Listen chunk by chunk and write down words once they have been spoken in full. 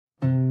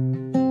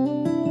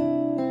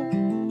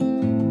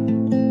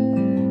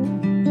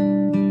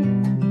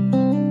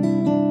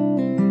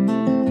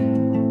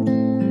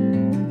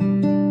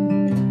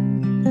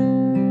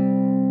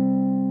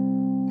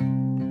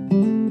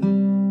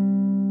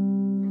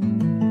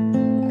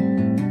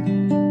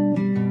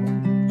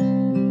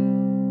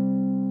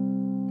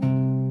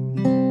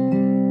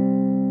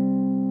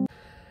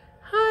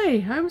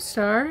I'm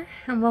Star,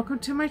 and welcome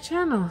to my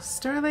channel,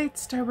 Starlight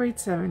Starbright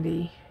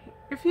 70.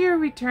 If you're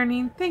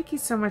returning, thank you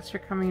so much for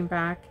coming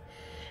back.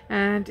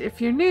 And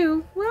if you're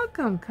new,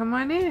 welcome, come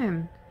on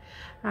in.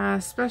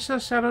 Special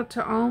shout out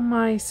to all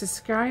my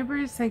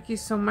subscribers. Thank you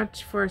so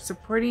much for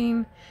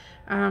supporting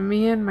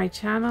me and my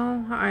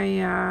channel.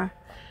 I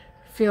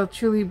feel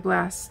truly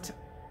blessed.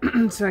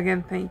 So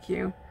again, thank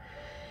you.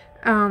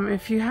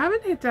 If you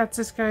haven't hit that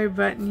subscribe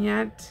button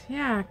yet,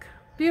 yeah,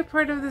 be a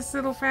part of this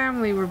little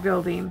family we're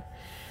building.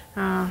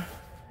 I've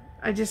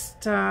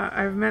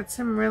met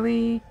some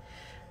really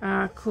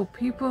cool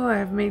people.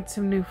 I've made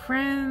some new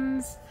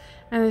friends,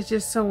 and it's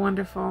just so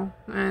wonderful.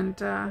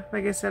 And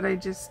like I said, I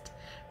just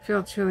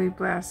feel truly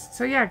blessed.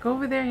 So yeah, go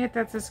over there, hit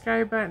that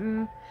subscribe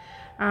button.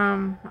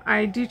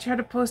 I do try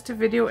to post a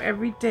video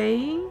every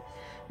day.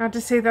 Not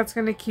to say that's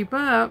going to keep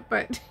up,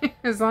 but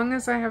as long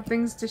as I have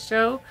things to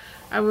show,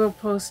 I will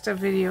post a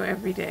video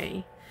every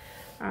day.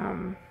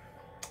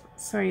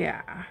 So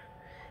yeah.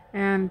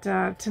 And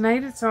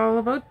tonight it's all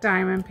about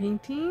diamond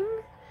painting.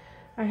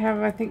 I have,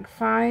 I think,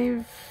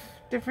 5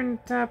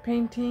 different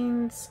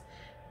paintings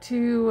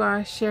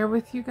to share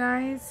with you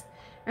guys.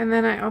 And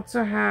then I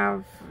also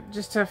have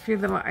just a few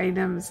little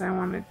items I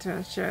wanted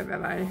to share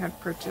that I had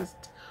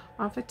purchased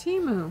off of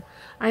TEMU.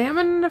 I am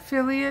an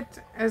affiliate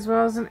as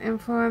well as an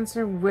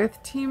influencer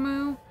with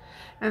TEMU.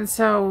 And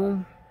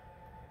so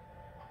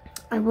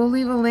I will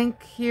leave a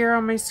link here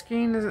on my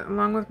screen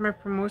along with my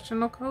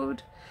promotional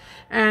code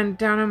and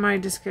down in my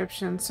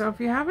description. So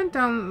if you haven't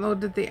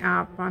downloaded the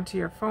app onto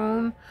your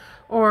phone,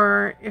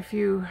 or if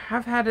you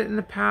have had it in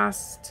the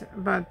past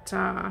but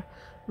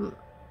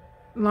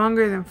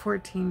longer than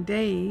 14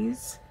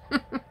 days,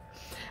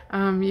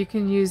 you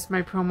can use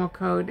my promo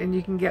code and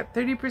you can get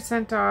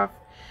 30% off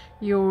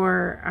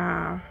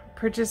your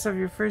purchase of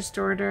your first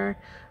order,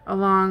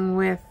 along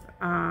with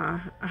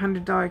a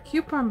 $100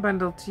 coupon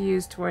bundle to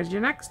use towards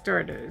your next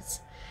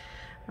orders.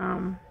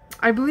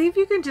 I believe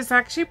you can just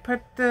actually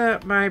put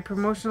my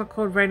promotional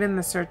code right in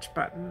the search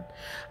button,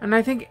 and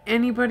I think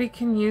anybody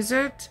can use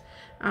it.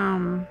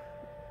 I'm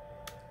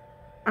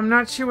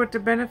not sure what the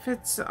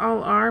benefits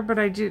all are, but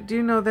I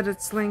do know that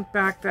it's linked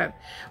back that,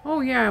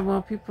 oh yeah,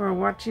 well, people are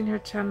watching her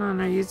channel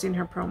and are using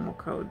her promo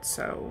code.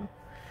 So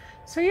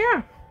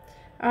yeah.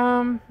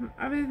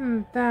 Other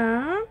than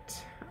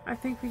that, I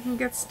think we can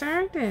get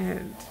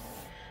started.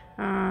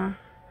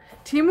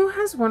 TEMU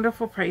has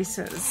wonderful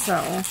prices,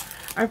 so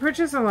I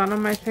purchase a lot of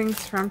my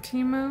things from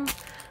TEMU.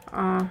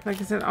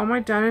 Like I said, all my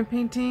diamond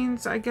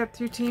paintings I get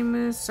through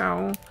TEMU,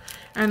 so,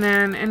 and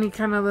then any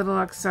kind of little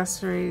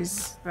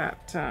accessories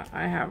that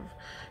I have.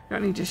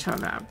 Don't need to show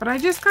that. But I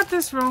just got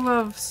this roll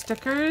of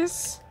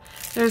stickers.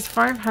 There's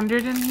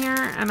 500 in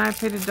here, and I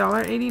paid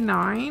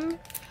 $1.89.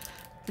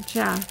 But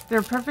yeah,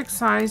 they're perfect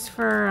size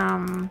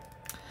for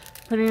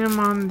putting them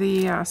on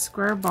the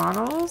square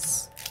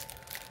bottles.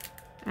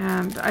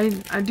 And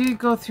I do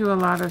go through a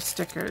lot of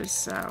stickers,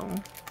 so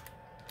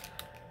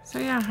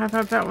yeah, I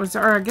thought that was,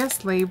 or I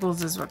guess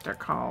labels is what they're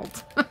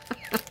called.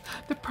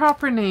 The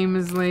proper name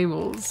is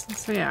labels.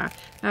 So yeah,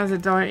 that was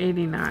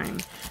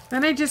 $1.89.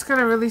 Then I just got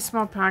a really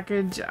small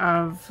package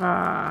of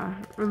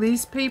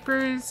release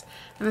papers,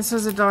 and this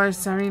was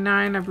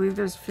 $1.79. I believe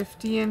there's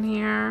 50 in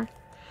here.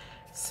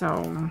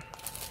 So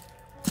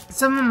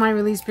some of my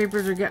release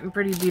papers are getting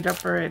pretty beat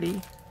up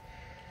already.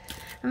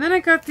 And then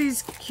I got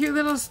these cute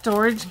little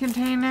storage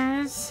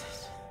containers.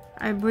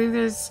 I believe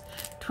there's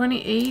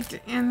 28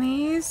 in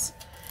these.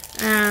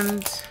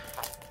 And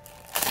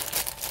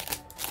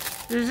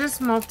they're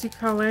just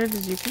multicolored,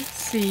 as you can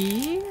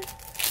see.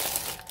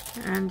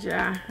 And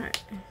yeah,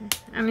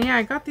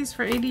 I got these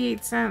for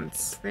 88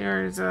 cents.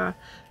 There's a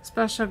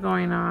special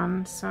going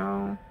on,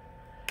 so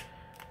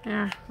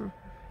yeah.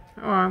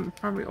 Oh, I'm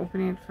probably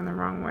opening it from the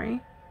wrong way.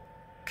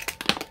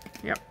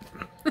 Yep.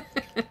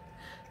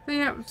 So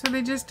yeah, so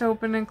they just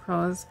open and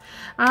close.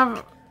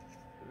 I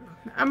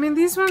mean,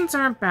 these ones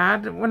aren't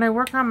bad. When I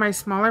work on my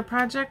smaller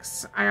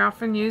projects, I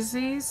often use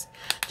these.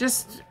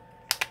 Just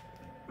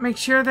make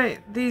sure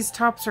that these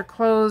tops are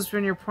closed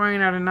when you're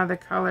pouring out another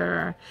color,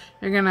 or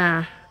you're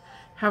gonna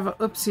have a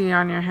oopsie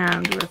on your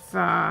hand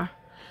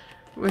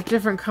with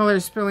different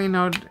colors spilling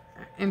out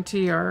into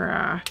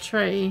your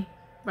tray.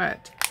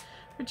 But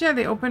yeah,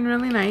 they open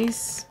really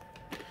nice,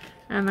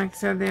 and like I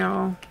said, they're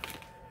all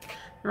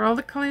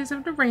the colors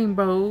of the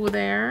rainbow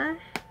there.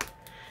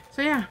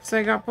 So yeah, so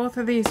I got both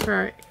of these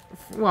for,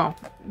 well,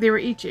 they were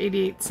each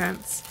 88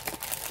 cents.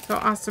 So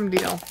awesome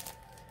deal.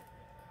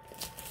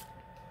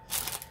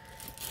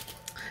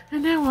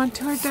 And now on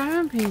to our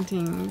diamond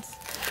paintings.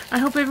 I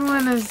hope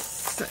everyone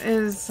is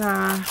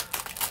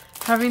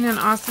having an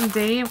awesome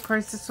day. Of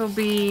course, this will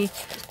be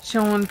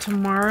shown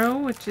tomorrow,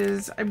 which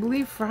is, I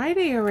believe,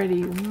 Friday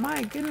already.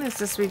 My goodness,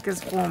 this week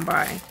is flown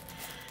by.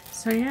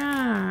 So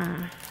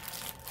yeah.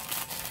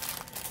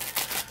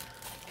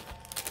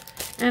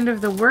 End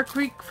of the work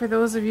week for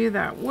those of you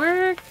that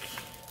work.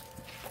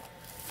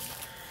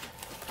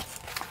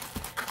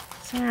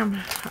 So I'm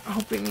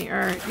hoping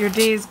your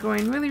day is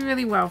going really,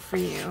 really well for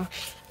you.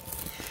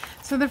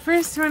 So So the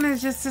first one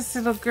is just this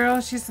little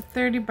girl. She's a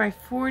 30 by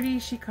 40.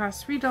 She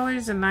cost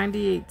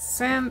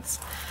 $3.98.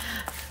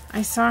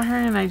 I saw her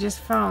and I just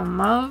fell in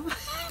love.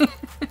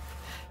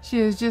 She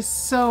is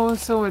just so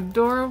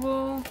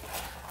adorable.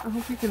 I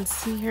hope you can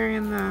see her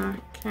in the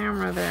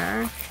camera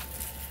there.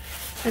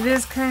 It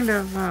is kind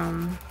of,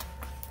 I'm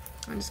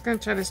just going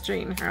to try to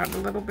straighten her out a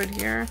little bit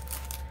here.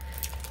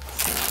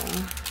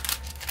 So,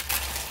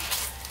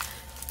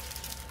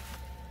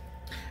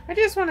 I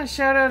just want to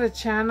shout out a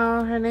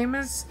channel. Her name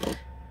is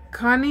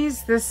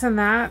Connie's This and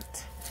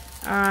That.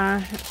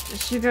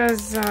 She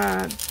does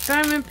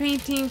diamond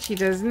painting. She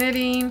does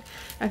knitting.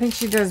 I think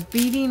she does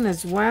beading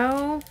as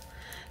well.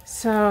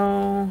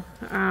 So,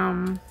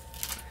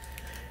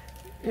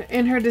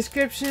 in her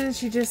description,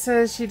 she just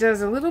says she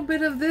does a little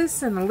bit of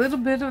this and a little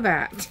bit of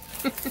that.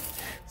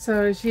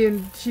 So she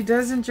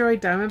does enjoy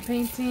diamond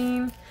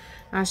painting.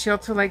 She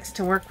also likes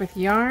to work with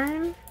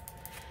yarn,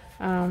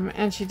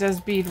 and she does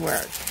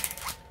beadwork.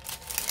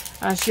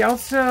 She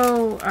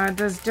also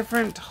does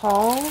different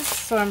hauls,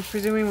 so I'm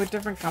presuming with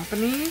different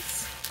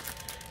companies.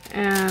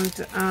 And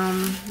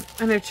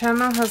her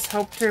channel has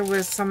helped her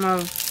with some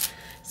of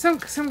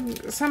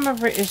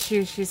her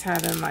issues she's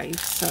had in life.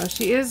 So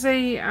she is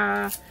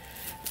a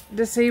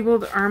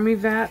disabled Army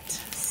vet.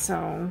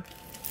 So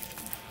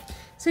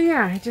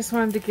yeah, I just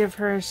wanted to give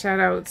her a shout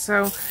out.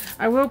 So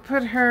I will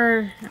put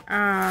her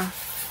I'll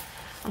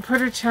put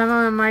her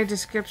channel in my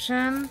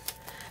description.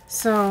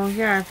 So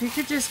yeah, if you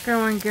could just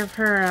go and give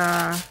her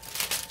a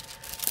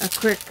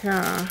quick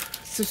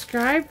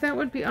subscribe, that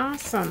would be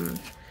awesome.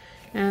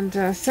 And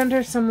send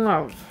her some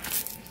love.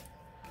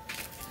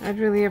 I'd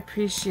really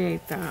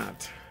appreciate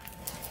that.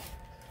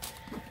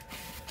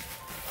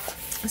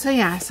 So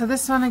yeah, so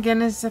this one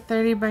again is a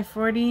 30 by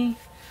 40.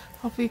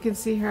 Hopefully you can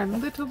see her a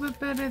little bit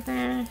better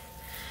there.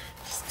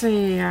 Just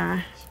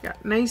a, she's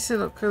got nice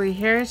little curly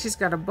hair. She's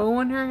got a bow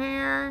in her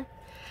hair.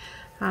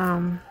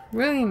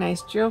 Really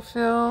nice drill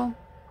fill.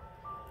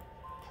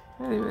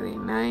 Really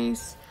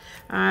nice.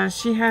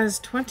 She has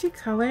 20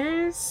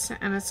 colors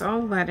and it's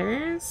all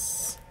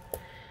letters.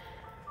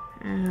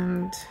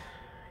 And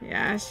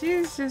yeah,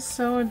 she's just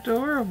so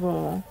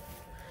adorable.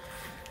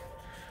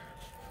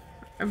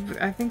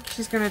 I think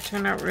she's going to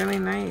turn out really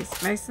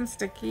nice. Nice and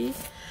sticky.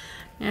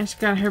 Yeah, she's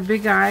got her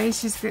big eyes.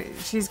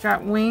 She's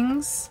got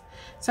wings.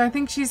 So I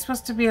think she's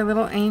supposed to be a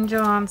little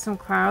angel on some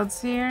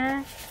clouds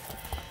here.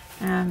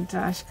 And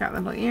she's got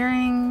little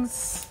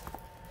earrings.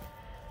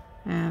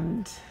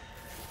 And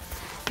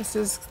this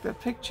is the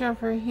picture of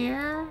her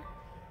here.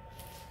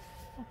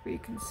 Hopefully you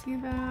can see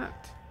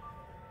that.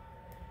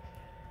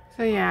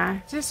 So yeah,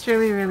 just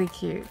really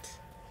cute.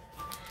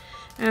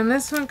 And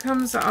this one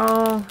comes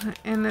all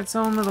in its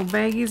own little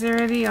baggies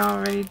already, all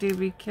ready to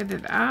be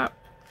kitted up.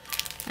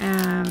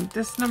 And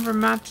this number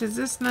matches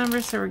this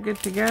number, so we're good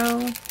to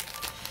go.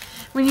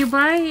 When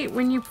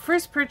you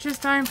first purchase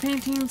diamond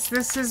paintings,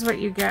 this is what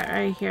you get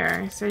right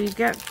here. So you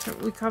get,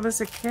 we call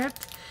this a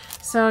kit.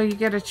 So you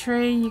get a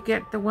tray, you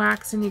get the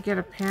wax, and you get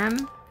a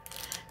pen.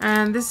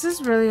 And this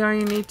is really all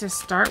you need to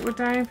start with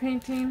diamond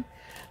painting.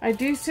 I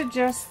do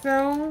suggest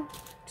though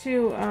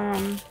to,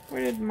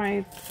 where did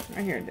my,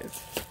 oh, here it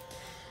is.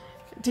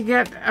 To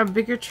get a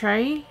bigger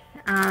tray.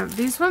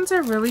 These ones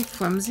are really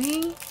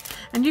flimsy.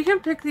 And you can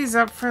pick these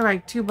up for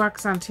like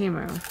 $2 on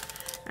TEMU.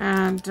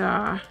 And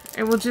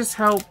it will just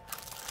help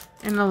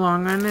in the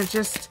long run. It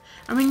just,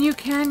 I mean, you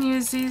can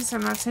use these.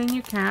 I'm not saying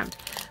you can't.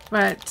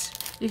 But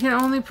you can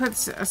only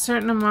put a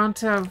certain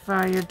amount of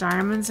your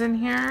diamonds in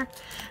here.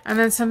 And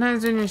then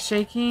sometimes when you're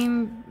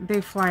shaking, they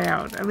fly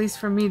out. At least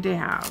for me, they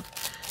have.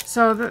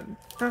 So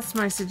that's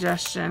my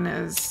suggestion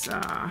is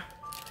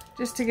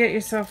just to get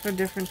yourself a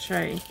different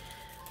tray.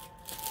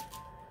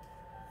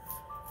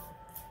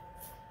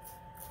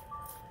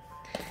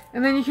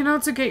 And then you can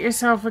also get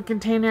yourself a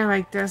container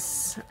like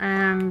this,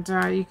 and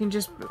you can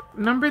just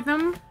number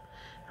them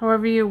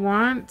however you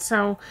want.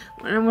 So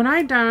when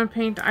I diamond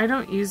paint, I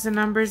don't use the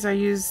numbers, I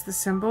use the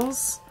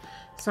symbols.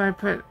 So I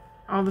put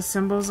all the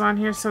symbols on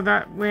here, so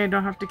that way I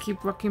don't have to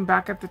keep looking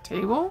back at the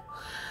table.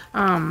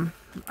 I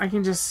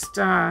can just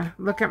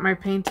look at my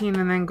painting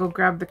and then go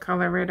grab the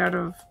color right out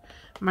of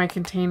my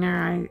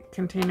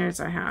containers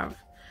I have.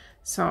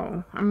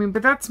 So, I mean,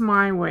 but that's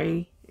my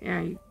way.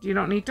 Yeah, you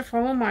don't need to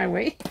follow my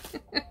way.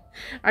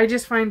 I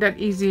just find that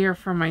easier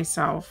for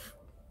myself.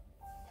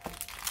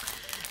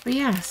 But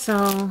yeah,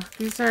 so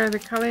these are the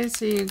colors.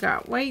 So you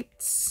got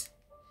whites,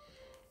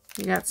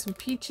 you got some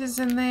peaches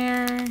in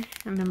there,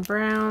 and then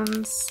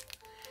browns,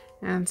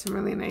 and some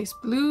really nice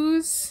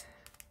blues,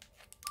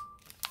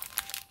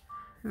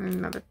 and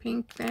another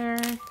pink there.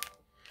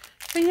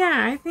 But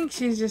yeah, I think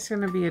she's just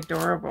going to be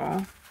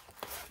adorable.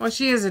 Well,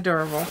 she is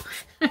adorable.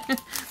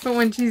 But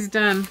when she's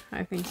done,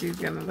 I think she's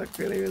going to look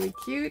really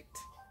cute.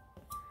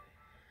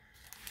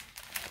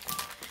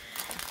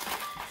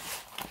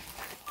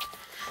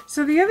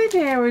 So the other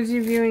day I was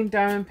reviewing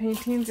diamond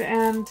paintings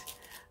and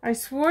I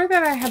swore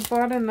that I had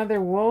bought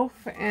another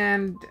wolf,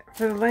 and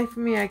for the life of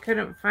me I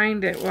couldn't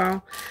find it.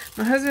 Well,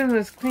 my husband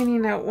was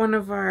cleaning out one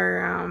of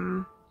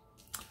our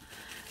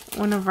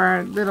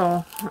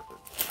little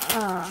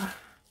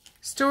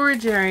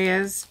storage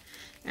areas,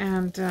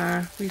 and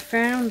we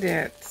found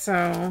it.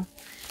 So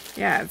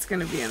yeah, it's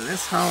going to be in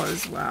this haul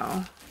as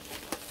well.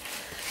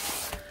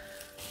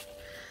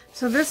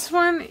 So this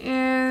one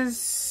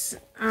is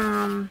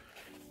a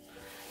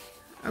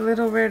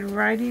Little Red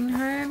Riding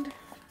Hood.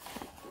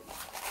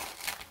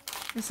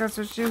 I guess that's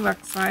what she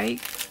looks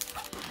like.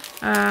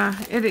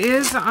 It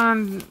is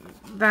on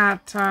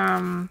that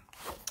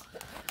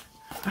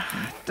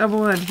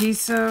double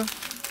adhesive,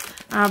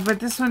 but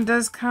this one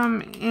does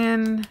come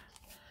in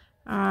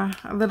a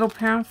little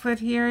pamphlet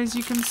here, as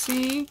you can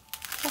see.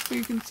 Hopefully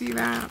you can see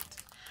that.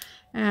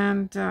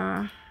 And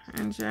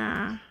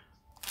yeah.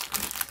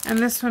 And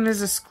this one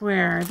is a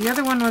square. The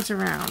other one was a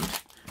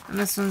round, and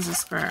this one's a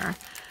square.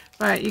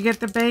 But you get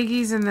the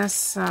baggies in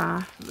this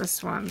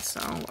this one. So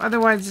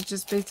otherwise it's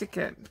just basic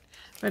kit.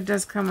 But it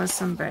does come with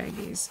some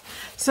baggies.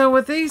 So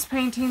with these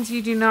paintings,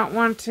 you do not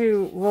want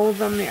to roll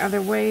them the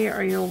other way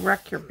or you'll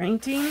wreck your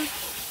painting.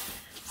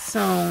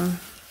 So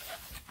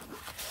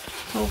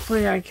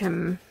hopefully I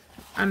can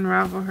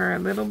unravel her a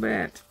little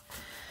bit.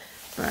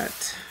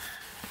 But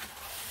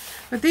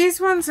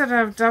these ones that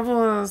have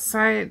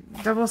double-sided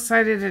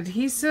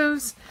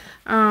adhesives,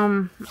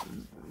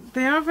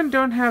 they often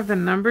don't have the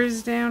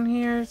numbers down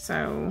here.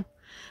 So,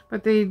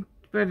 but in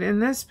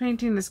this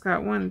painting, it's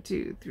got 1,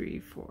 2, 3,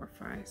 4,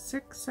 5,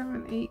 6,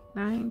 7, 8,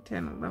 9,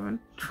 10, 11,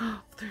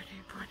 12, 13,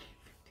 14,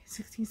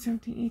 15, 16,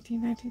 17,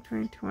 18, 19,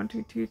 20, 21,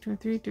 22,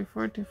 23,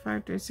 24,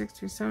 25, 26,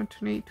 27,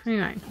 28,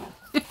 29.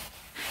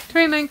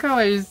 29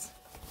 colors.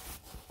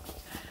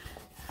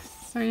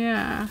 So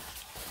yeah.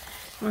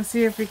 We'll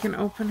see if we can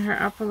open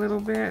her up a little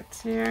bit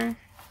here.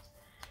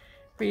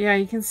 But yeah,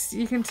 you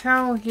can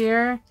tell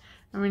here.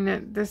 I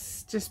mean,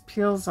 this just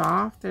peels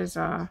off. There's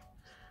a.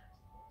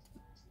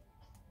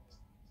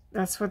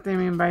 That's what they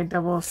mean by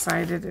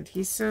double-sided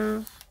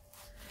adhesive.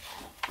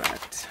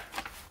 But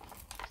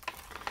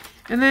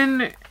and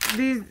then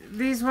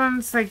these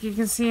ones, like you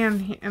can see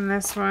in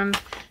this one,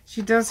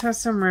 she does have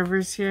some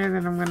rivers here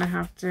that I'm gonna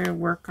have to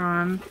work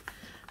on,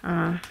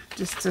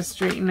 just to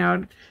straighten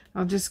out.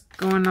 I'll just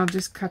go and I'll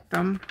just cut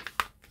them,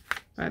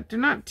 but they're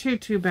not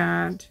too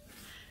bad.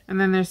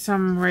 And then there's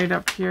some right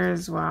up here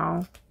as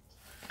well.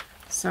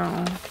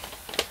 So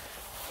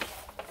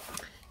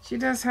she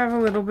does have a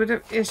little bit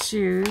of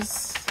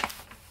issues,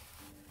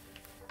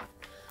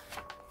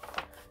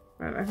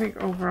 but I think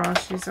overall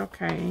she's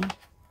okay.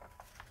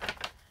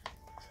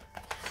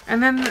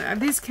 And then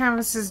these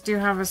canvases do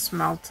have a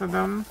smell to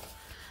them,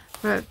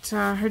 but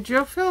her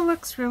drill fill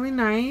looks really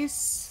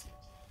nice.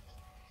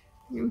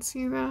 You can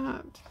see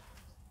that.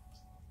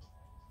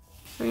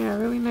 So yeah,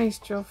 really nice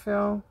drill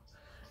fill.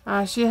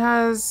 She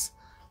has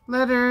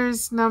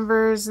letters,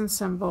 numbers, and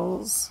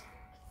symbols.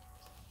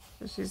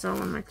 So she's all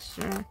a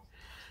mixture.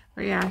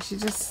 But yeah,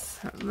 she's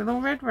just a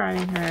Little Red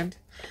Riding Hood.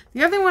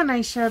 The other one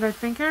I showed, I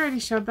think I already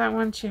showed that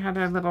one. She had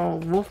a little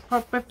wolf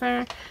pup with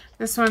her.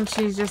 This one,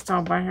 she's just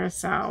all by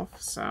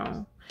herself.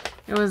 So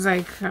it was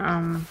like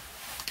a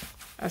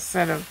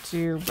set of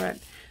 2. But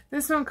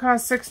this one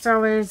cost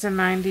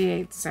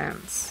 $6.98.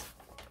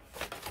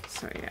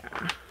 So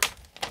yeah.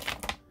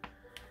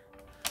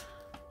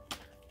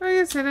 Like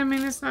I said, I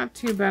mean, it's not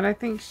too bad. I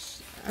think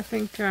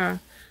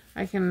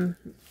I can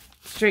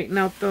straighten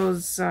out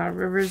those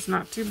rivers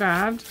not too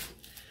bad.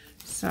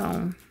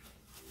 So,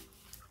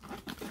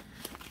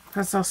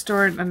 plus I'll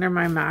store it under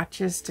my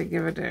matches to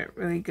give it a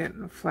really good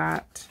and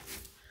flat,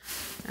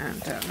 and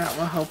that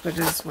will help it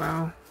as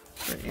well.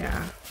 But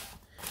yeah.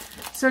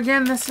 So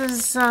again, this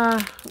is her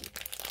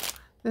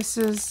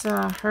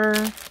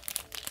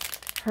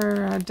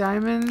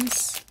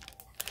diamonds,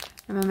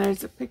 and then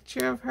there's a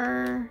picture of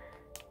her.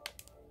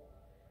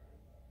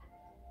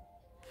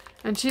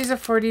 And she's a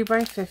 40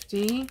 by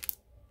 50.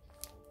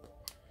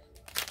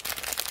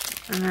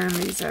 And then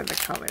these are the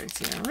colors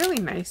here. Really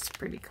nice,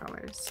 pretty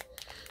colors.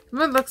 It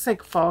looks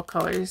like fall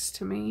colors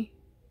to me.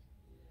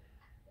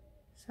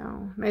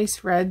 So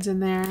nice reds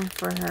in there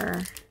for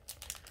her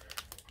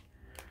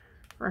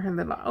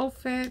little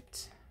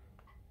outfit.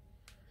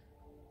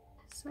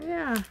 So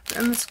yeah,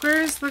 and the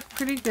squares look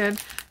pretty good.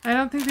 I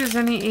don't think there's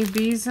any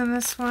ABs in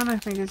this one. I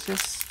think it's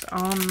just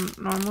all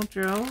normal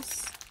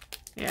drills.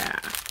 Yeah.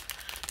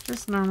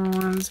 Just normal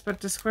ones,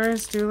 but the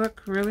squares do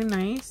look really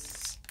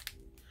nice,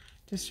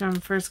 just from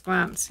first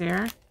glance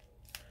here.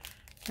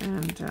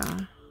 And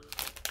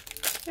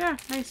yeah,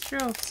 nice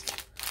drills.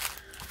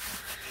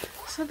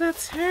 So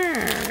that's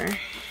her.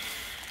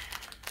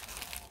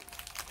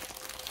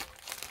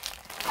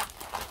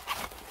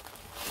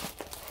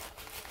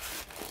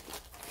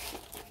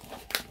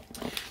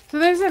 So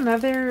there's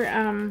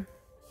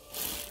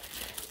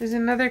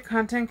another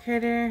content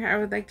creator I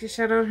would like to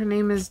shout out. Her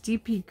name is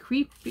DP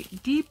Creepy.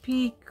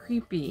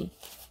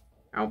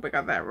 I hope I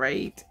got that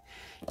right.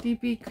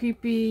 DP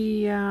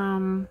Creepy.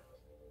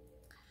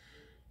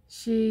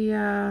 She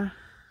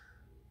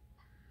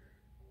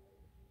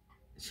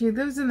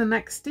lives in the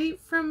next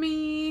state from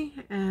me,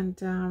 and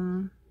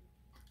I'm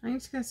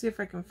just gonna see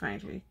if I can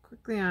find her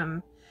quickly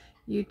on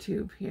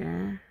YouTube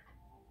here.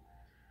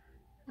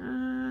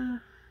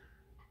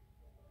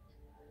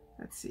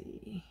 let's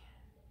see.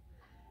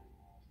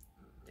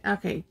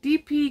 Okay,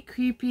 DP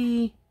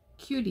Creepy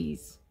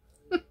Cuties.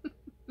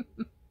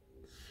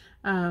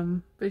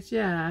 But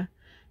yeah,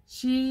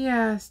 she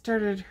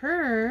started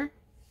her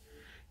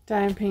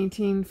dime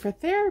painting for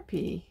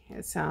therapy,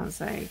 it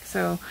sounds like.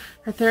 So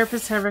her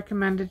therapist had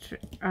recommended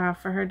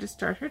for her to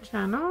start her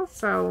channel.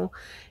 So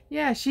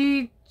yeah,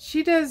 she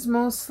does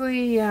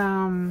mostly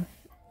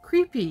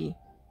creepy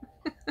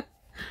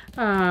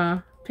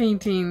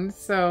paintings.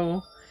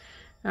 So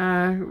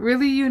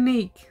really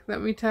unique,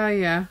 let me tell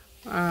you.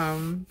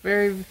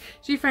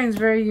 She finds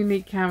very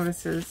unique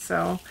canvases.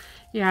 So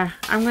yeah,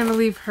 I'm gonna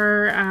leave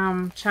her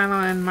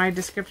channel in my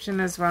description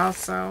as well.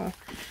 So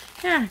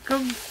yeah, go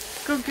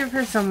give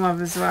her some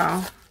love as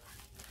well.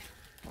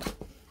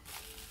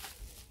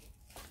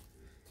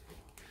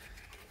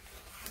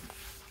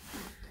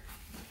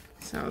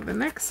 So the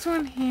next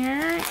one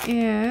here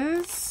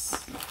is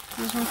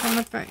this one come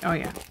with the, oh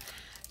yeah.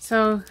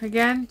 So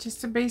again,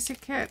 just a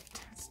basic kit.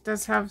 It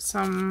does have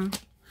some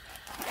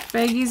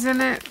baggies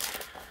in it,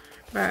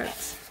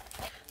 but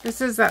this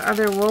is that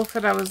other wolf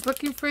that I was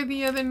looking for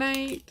the other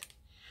night.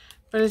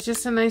 But it's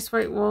just a nice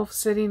white wolf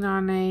sitting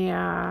on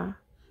a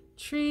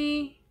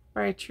tree.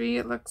 By a tree,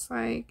 it looks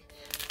like,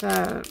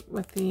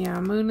 with the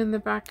moon in the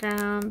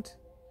background.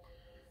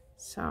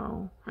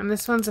 So, and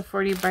this one's a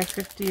 40 by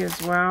 50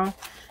 as well.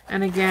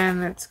 And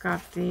again, it's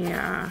got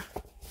the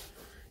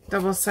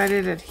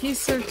double-sided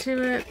adhesive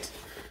to it.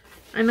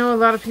 I know a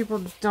lot of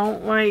people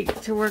don't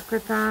like to work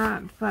with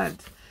that,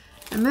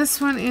 and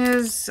this one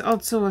is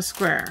also a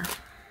square.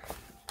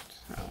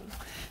 So,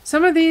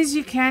 some of these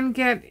you can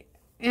get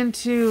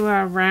into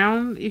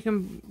round. You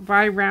can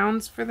buy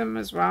rounds for them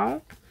as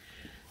well.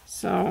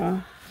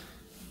 So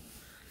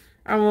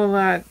I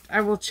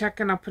will check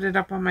and I'll put it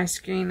up on my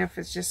screen if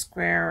it's just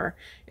square or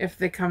if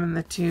they come in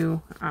the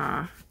two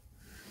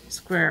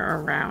square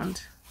or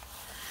round.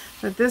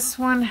 But this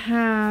one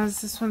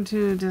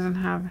too doesn't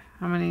have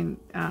how many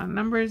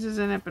numbers is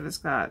in it, but it's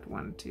got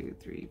 1, 2,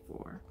 3,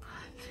 4,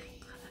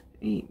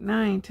 8,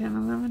 9, 10,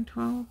 11,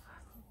 12,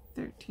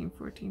 13,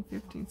 14,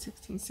 15,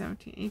 16,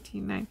 17,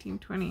 18, 19,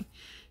 20,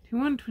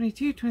 21,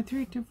 22,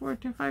 23, 24,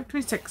 25,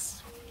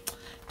 26.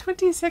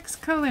 26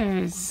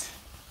 colors.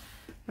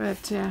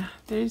 But yeah,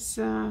 there's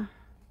him.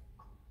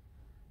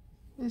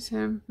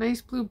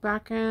 Nice blue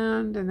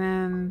background, and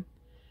then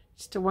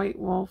just a white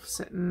wolf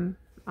sitting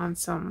on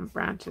some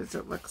branches,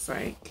 it looks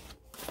like.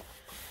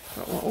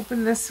 But we'll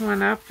open this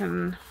one up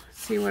and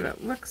see what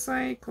it looks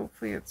like.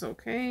 Hopefully it's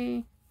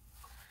okay.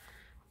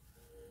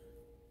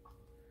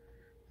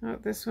 Oh,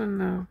 this one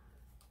though.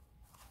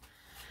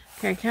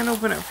 Okay, I can't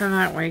open it from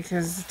that way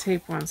because the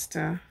tape wants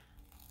to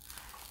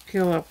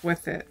peel up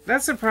with it.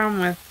 That's the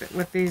problem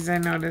with these, I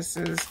notice,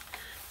 is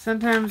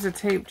sometimes the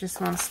tape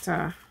just wants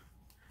to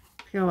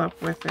peel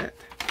up with it.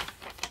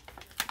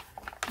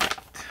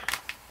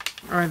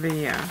 Or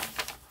the,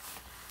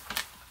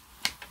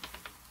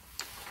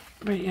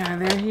 but yeah,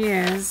 there he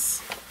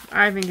is.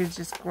 I think it's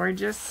just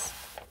gorgeous.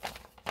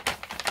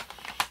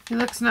 He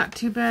looks not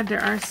too bad.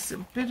 There are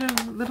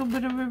a little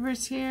bit of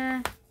rivers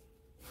here.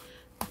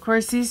 Of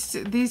course,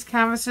 these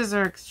canvases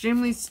are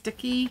extremely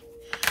sticky.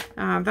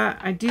 That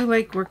I do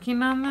like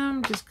working on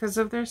them just because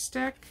of their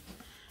stick.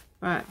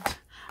 But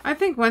I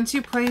think once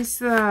you place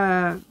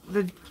the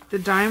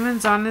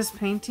diamonds on this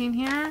painting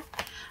here,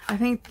 I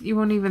think you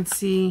won't even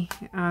see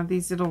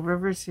these little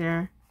rivers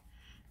here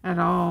at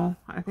all.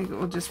 I think it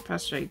will just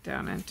press right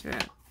down into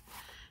it.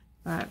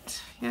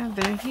 But yeah,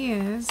 there he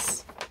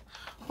is.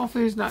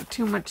 Hopefully there's not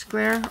too much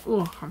glare.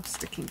 Oh, I'm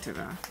sticking to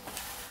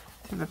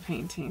the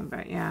painting,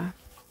 but yeah.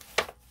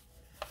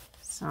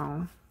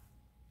 So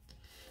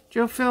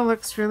drill fill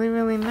looks really,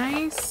 really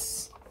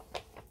nice.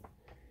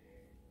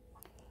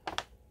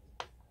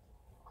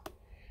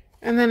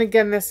 And then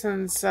again, this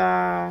one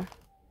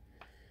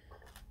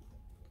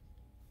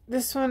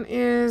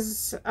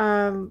is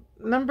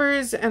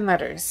numbers and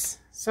letters.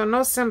 So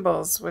no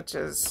symbols, which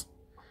is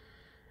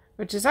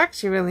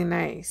actually really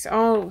nice.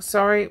 Oh,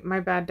 sorry, my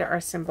bad. There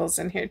are symbols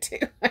in here too.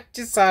 I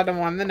just saw them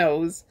on the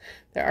nose.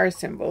 There are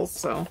symbols.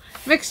 So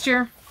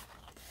mixture.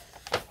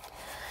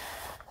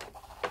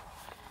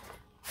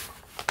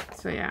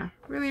 So yeah,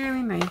 really,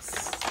 really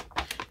nice.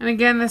 And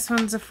again, this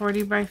one's a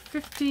 40 by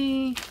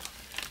 50.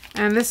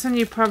 And this one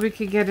you probably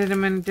could get it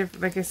in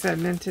like I said,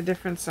 into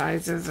different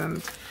sizes.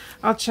 And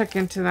I'll check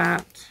into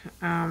that.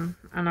 And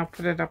I'll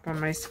put it up on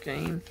my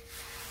screen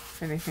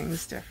if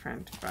anything's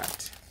different.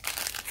 But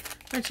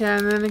yeah,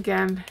 and then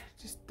again,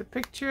 just the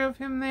picture of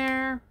him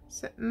there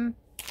sitting.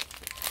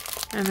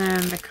 And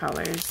then the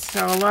colors.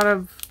 So a lot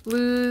of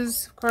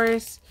blues, of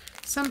course.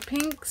 Some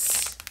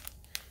pinks.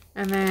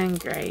 And then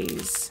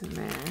grays in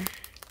there.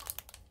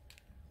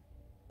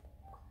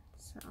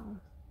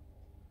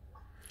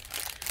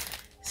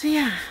 So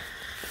yeah.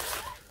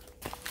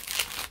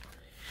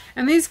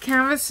 And these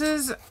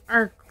canvases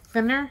are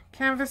thinner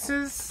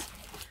canvases.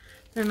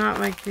 They're not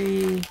like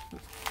the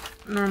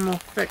normal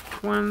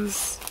thick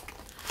ones.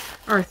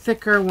 Or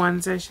thicker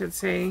ones, I should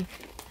say.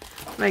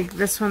 Like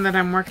this one that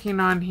I'm working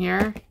on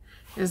here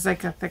is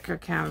like a thicker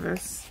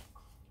canvas.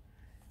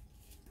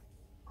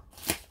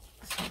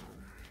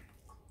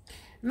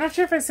 I'm not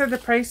sure if I said the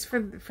price for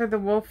the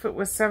wolf. It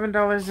was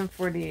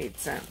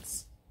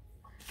 $7.48.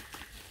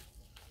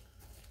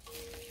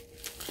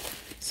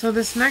 So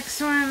this next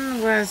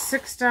one was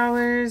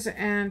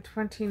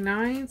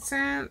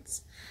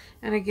 $6.29.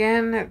 And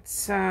again,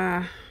 it's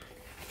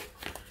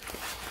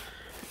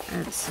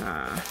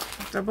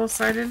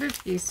double-sided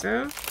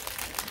adhesive.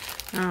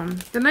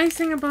 The nice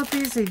thing about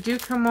these, they do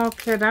come all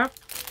kit up.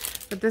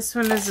 But this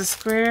one is a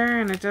square,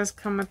 and it does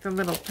come with a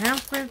little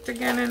pamphlet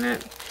again in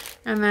it.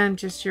 And then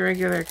just your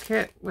regular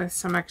kit with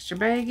some extra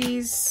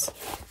baggies.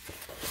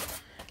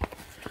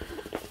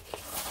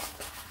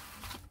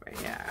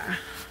 But yeah.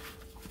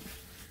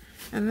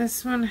 And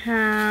this one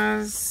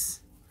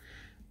has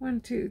 1,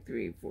 2,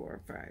 3,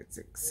 4, 5,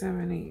 6,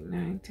 7, 8,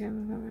 9,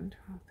 10, 11,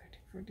 12,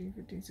 13, 14,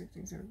 15,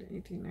 16, 17,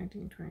 18,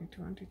 19, 20,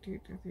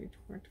 22, 23,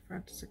 24,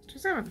 25, 26,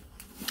 27.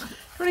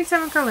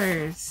 27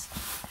 colors.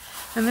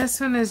 And this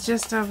one is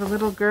just of a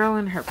little girl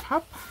and her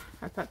pup.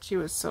 I thought she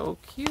was so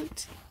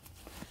cute.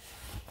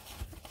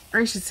 Or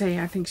I should say,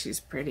 I think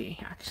she's pretty,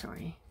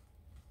 actually.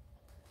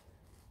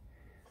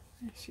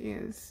 She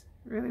is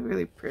really,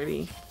 really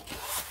pretty.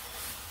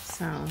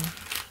 So,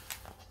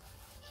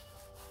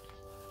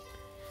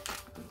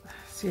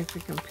 see if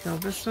we can peel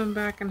this one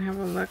back and have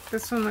a look.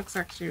 This one looks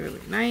actually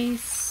really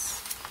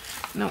nice.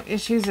 No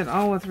issues at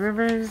all with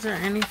rivers or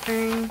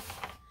anything.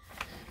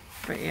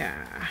 But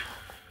yeah.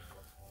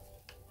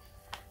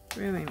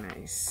 Really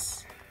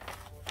nice.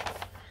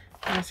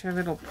 There's her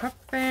little pup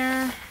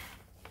there.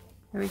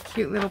 Really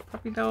cute little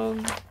puppy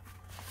dog.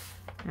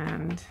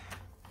 And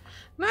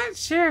not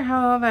sure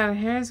how all that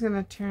hair is going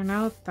to turn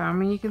out though. I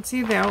mean, you can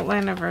see the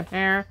outline of her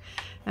hair.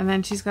 And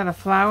then she's got a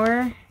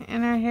flower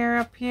in her hair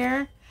up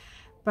here.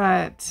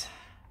 But,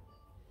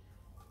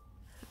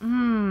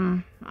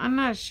 I'm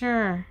not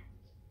sure.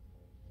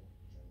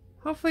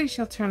 Hopefully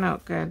she'll turn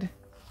out good.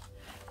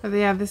 But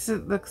yeah,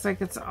 looks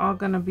like it's all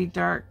going to be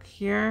dark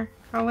here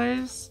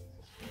colors.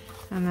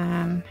 And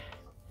then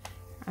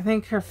I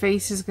think her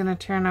face is going to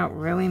turn out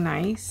really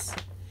nice.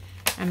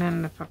 And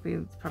then the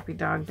puppy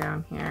dog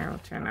down here will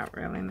turn out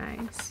really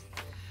nice.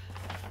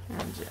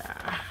 And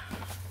yeah,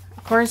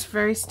 of course,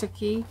 very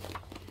sticky.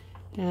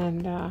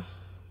 And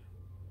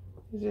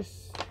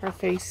just her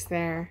face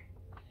there.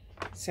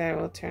 So it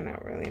will turn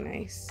out really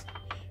nice.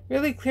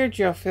 Really clear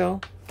gel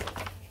fill.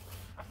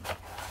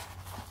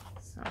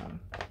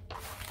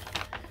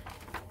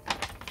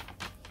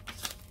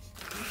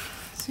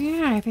 So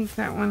yeah, I think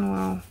that one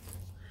will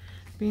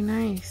be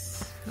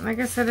nice. Like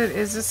I said, it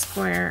is a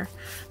square.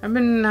 I've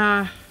been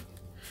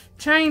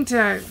trying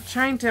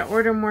to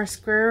order more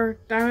square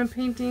diamond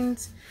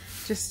paintings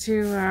just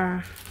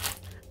to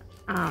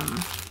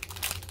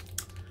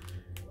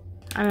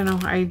I don't know,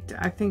 I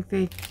think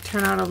they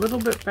turn out a little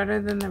bit better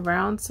than the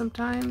round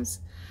sometimes.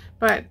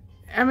 But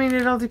I mean,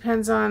 it all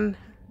depends on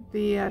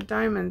the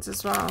diamonds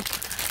as well.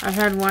 I've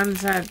had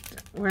ones that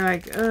were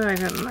like, oh, I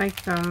didn't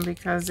like them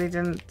because they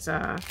didn't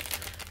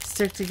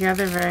stick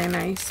together very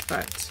nice,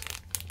 but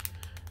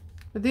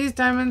these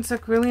diamonds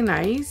look really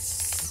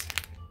nice,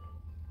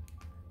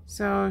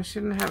 so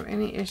shouldn't have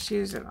any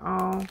issues at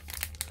all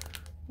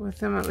with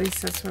them. At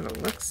least that's what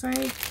it looks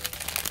like.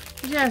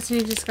 But yeah, so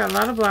you just got a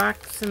lot of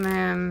blacks, and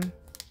then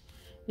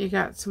you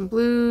got some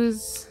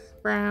blues,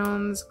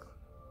 browns,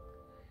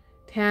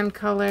 tan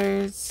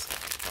colors.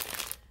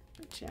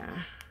 But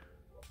yeah,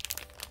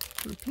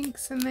 some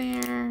pinks in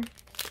there.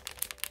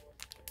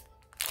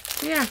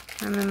 Yeah,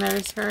 and then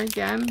there's her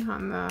again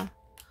on the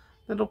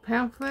little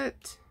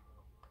pamphlet.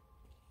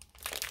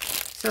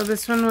 So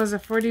this one was a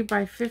 40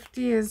 by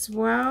 50 as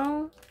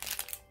well.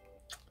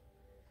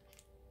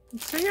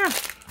 So yeah,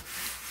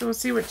 so we'll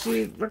see what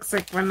she looks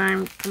like when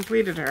I'm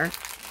completed her.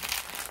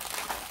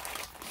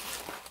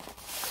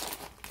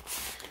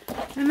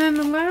 And then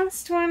the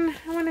last one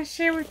I want to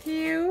share with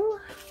you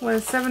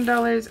was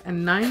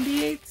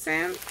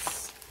 $7.98.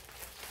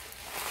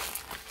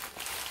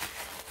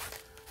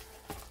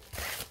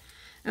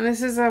 And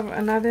this is of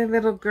another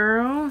little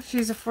girl.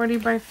 She's a 40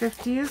 by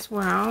 50 as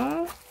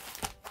well.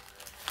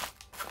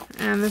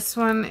 And this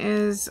one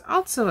is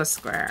also a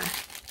square.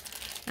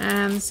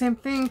 And the same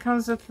thing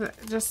comes with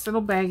just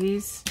little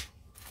baggies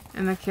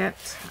in the kit,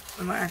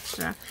 a little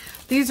extra.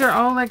 These are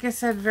all, like I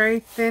said, very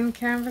thin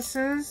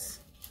canvases.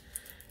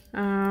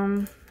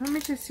 Let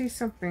me just see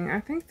something. I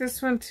think this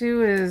one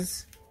too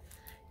is,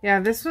 yeah,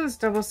 this one's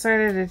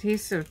double-sided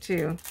adhesive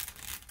too.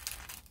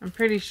 I'm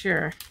pretty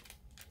sure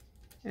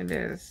it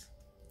is.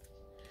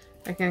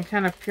 I can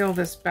kind of peel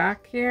this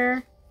back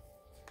here.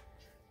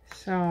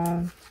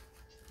 So,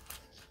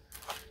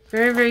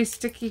 very, very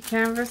sticky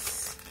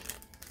canvas.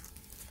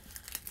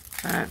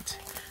 But,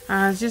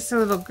 just a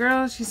little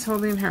girl. She's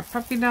holding her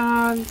puppy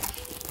dog.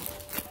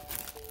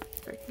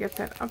 If I can get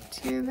that up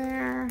to you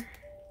there.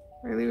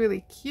 Really,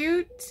 really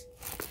cute.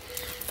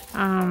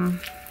 And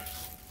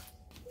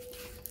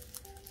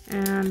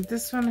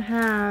this one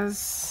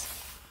has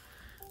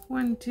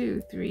 1,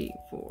 2, 3,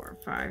 4,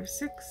 5,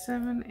 6,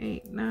 7,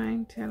 8,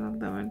 9, 10,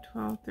 11,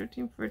 12,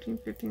 13, 14,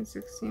 15,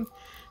 16,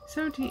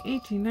 17,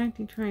 18,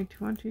 19, 20,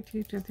 21,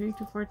 22, 23,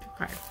 24,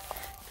 25.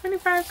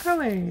 25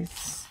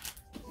 colors.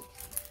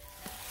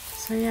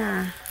 So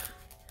yeah.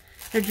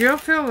 The drill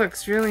fill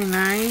looks really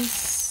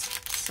nice.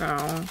 So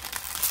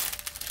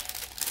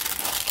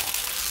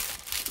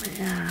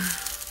yeah.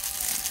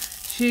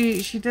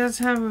 She does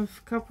have a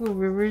couple of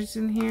rivers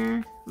in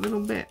here. A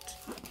little bit.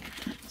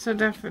 So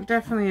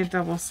definitely a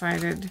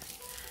double-sided.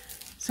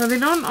 So they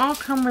don't all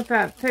come with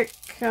that thick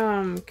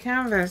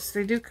canvas.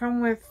 They do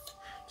come with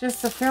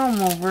just the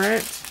film over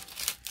it.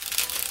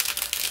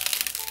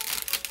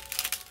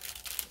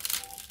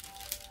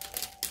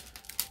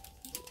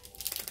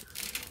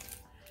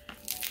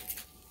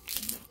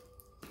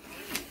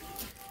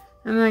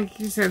 And like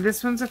you said,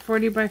 this one's a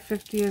 40 by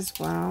 50 as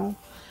well.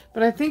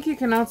 But I think you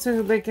can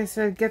also, like I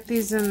said, get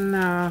these in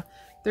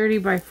 30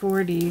 by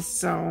 40s.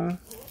 So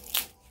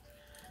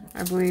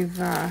I believe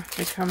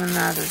they come in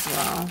that as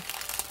well.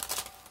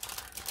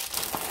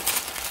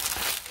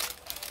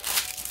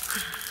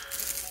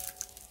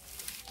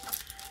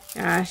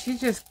 Yeah, she's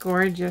just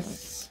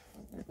gorgeous.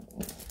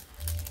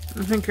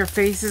 I think her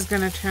face is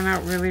going to turn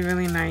out really,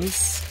 really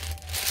nice.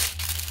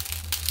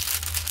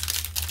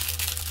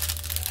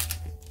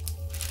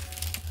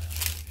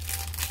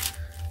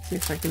 See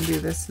if I can do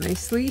this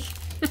nicely.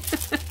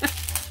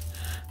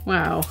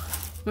 Wow,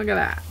 look at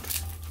that.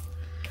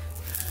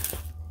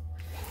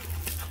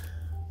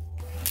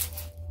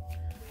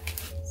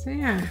 So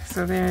yeah,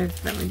 so there,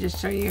 let me just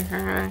show you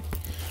her.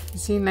 You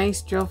see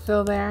nice drill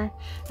fill there.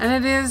 And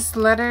it is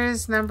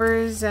letters,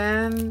 numbers,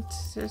 and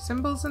there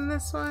symbols in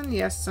this one?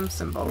 Yes, some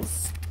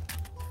symbols.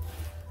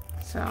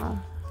 So,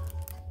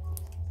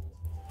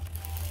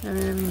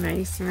 really, really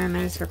nice. And then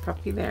there's her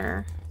puppy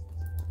there.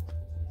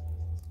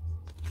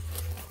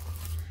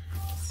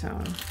 So,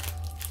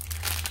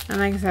 and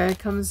like I said, it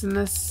comes in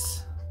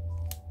this,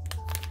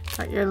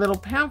 got your little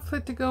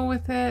pamphlet to go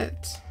with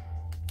it.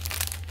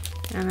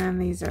 And then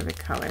these are the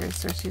colors.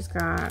 So she's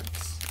got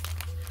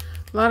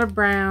a lot of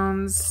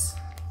browns.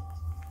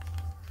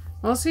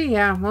 Mostly,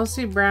 yeah,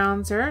 mostly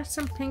browns. There are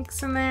some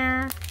pinks in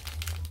there.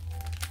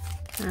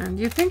 And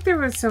you think there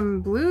was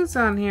some blues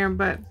on here,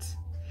 but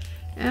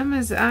M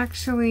is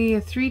actually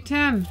a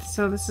 310.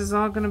 So this is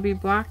all going to be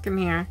black in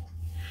here.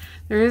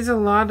 There is a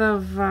lot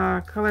of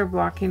color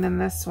blocking in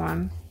this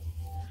one.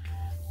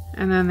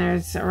 And then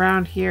there's,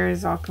 around here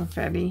is all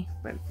confetti.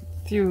 But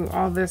through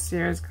all this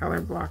here is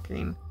color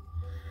blocking.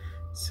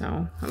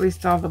 So, at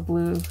least all the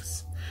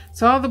blues.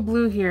 So all the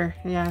blue here,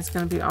 yeah, it's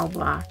going to be all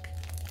black.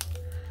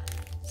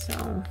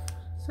 So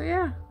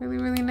yeah, really,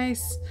 really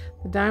nice.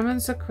 The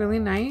diamonds look really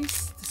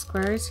nice. The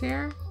squares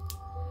here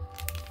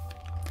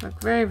look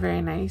very,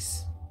 very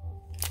nice.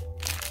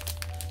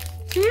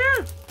 So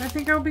yeah, I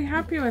think I'll be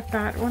happy with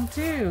that one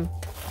too.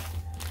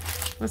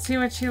 We'll see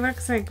what she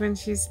looks like when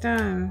she's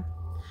done.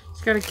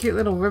 She's got a cute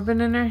little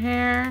ribbon in her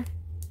hair.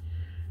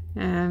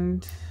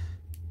 And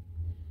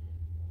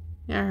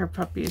yeah, her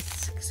puppy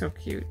is so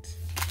cute.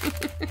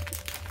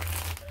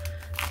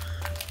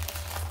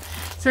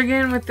 So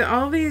again, with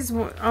all these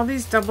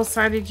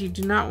double-sided, you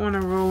do not want to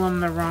roll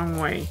them the wrong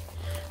way,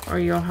 or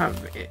you'll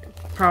have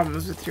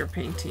problems with your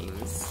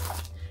paintings.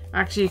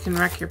 Actually, you can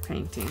wreck your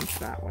paintings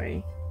that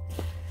way.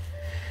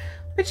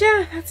 But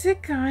yeah, that's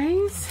it,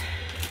 guys.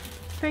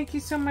 Thank you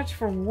so much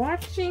for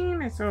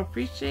watching. I so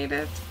appreciate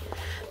it.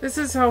 This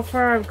is how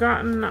far I've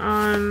gotten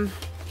on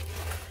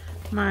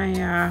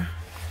my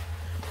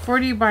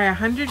 40 by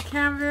 100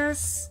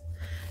 canvas.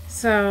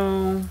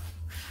 So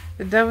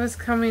the dove is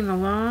coming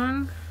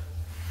along.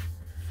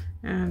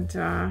 And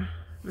the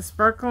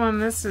sparkle on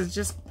this is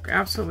just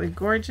absolutely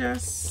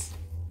gorgeous.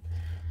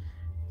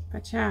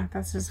 But yeah,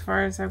 that's as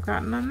far as I've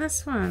gotten on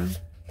this one.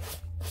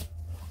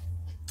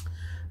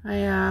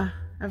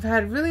 I've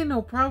had really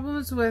no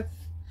problems with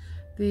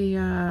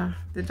the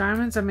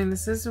diamonds. I mean,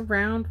 this is a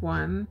round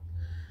one,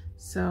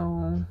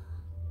 so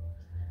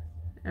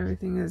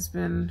everything has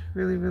been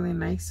really, really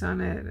nice on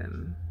it.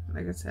 And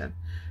like I said,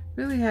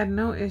 really had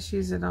no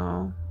issues at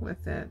all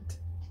with it.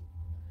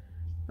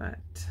 But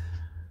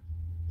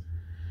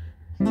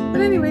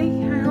anyway,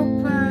 I hope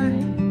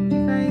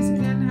you guys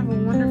again have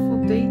a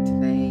wonderful day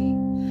today,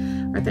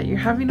 or that you're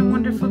having a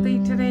wonderful day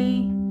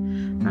today.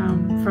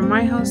 From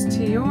my house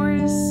to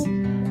yours,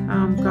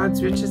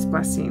 God's richest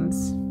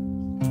blessings.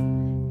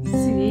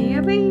 See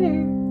you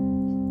later.